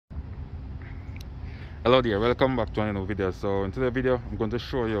Hello there, welcome back to another video. So in today's video I'm going to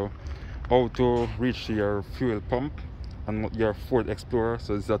show you how to reach your fuel pump and your Ford Explorer.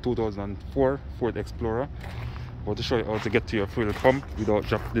 So this is a 2004 Ford Explorer. I'm going to show you how to get to your fuel pump without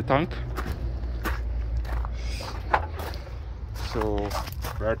dropping the tank. So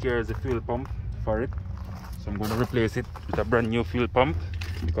right here is the fuel pump for it. So I'm going to replace it with a brand new fuel pump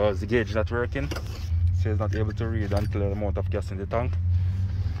because the gauge is not working, so it's not able to read until the amount of gas in the tank.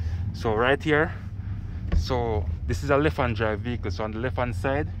 So right here, so this is a left-hand drive vehicle. So on the left-hand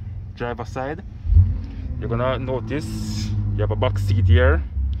side, driver side, you're gonna notice you have a back seat here.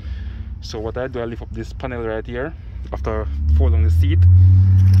 So what I do, I lift up this panel right here after folding the seat,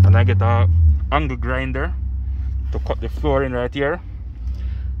 and I get a angle grinder to cut the flooring right here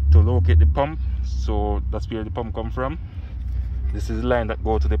to locate the pump. So that's where the pump come from. This is the line that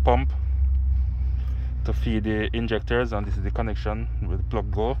go to the pump to feed the injectors, and this is the connection where the plug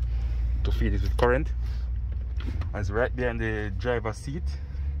go to feed it with current. And it's right behind the driver's seat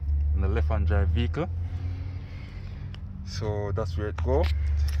in the left-hand drive vehicle. So that's where it go.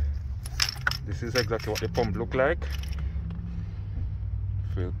 This is exactly what the pump look like.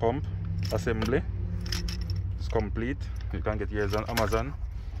 Fuel pump assembly. It's complete. You can get yours on Amazon.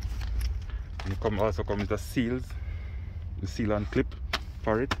 And it also comes with the seals, the seal and clip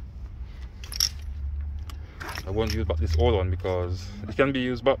for it. I won't use back this old one because it can be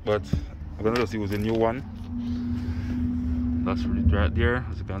used back, but I'm gonna just use a new one. That's it right there.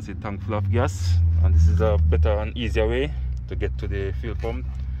 As you can see, tank full of gas, and this is a better and easier way to get to the fuel pump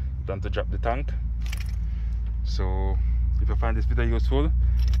than to drop the tank. So if you find this video useful,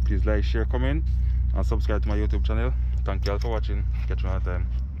 please like, share, comment, and subscribe to my YouTube channel. Thank you all for watching. Catch you another time.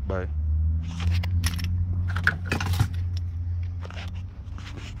 Bye.